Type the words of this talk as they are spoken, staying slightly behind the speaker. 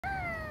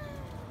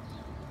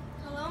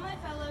Hello, my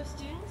fellow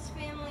students,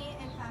 family,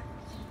 and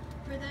faculty.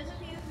 For those of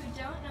you who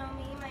don't know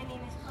me, my name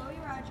is Chloe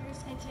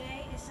Rogers, and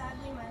today is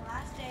sadly my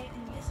last day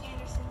in Miss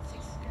Anderson's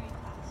 6th grade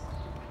class.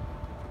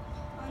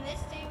 On this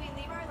day, we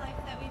leave our life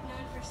that we've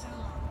known for so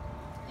long.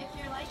 If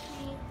you're like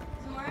me,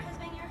 Zamora has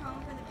been your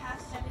home for the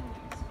past 7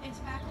 years.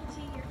 It's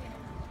faculty, your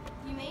family.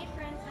 You made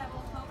friends that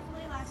will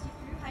hopefully last you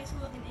through high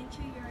school and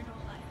into your adult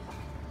life.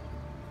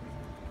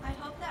 I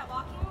hope that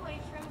walking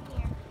away from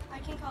here, I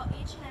can call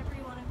each and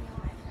every one of you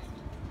my friend.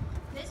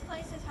 This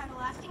place has had a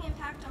lasting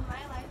impact on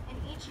my life, and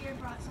each year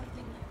brought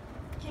something new.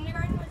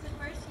 Kindergarten was the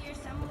first year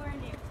somewhere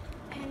new,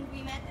 and we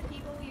met the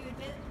people we would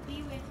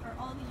be with for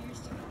all the years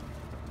to come.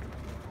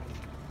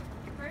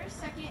 First,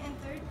 second, and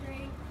third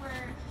grade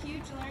were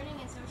huge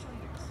learning and social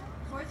years.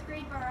 Fourth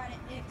grade brought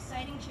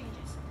exciting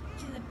changes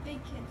to the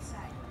big kids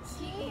side,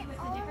 PE with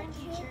a different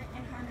teacher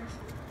and harder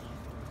school.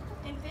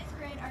 In fifth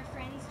grade, our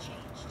friends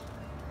changed,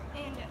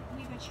 and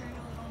we matured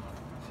a little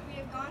more. We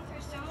have gone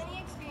through so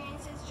many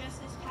experiences just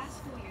this past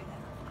school year,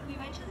 though. We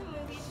went to the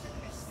movies for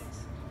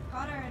Christmas,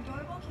 got our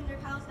adorable kinder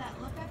pals that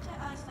look up to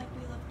us like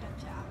we looked up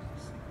to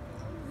ours.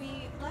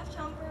 We left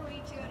home for a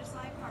week to go to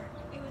Sly Park.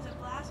 It was a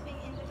blast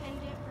being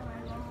independent from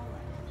our normal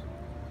life.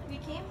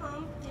 We came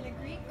home, did a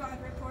Greek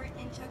God report,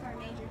 and took our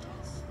major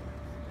tests.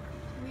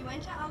 We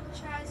went to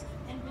Alcatraz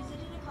and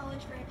visited a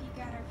college for a peek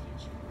at our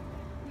future.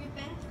 We've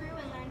been through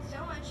and learned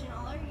so much in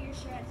all our years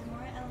here at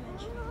Zamora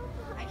Elementary.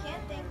 I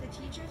can't thank the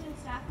teachers and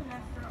staff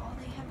enough for all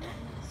they have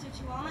done. So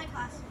to all my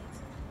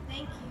classmates,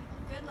 thank you,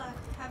 good luck,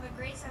 have a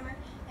great summer,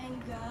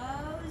 and go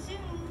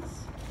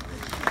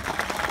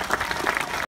Zooms!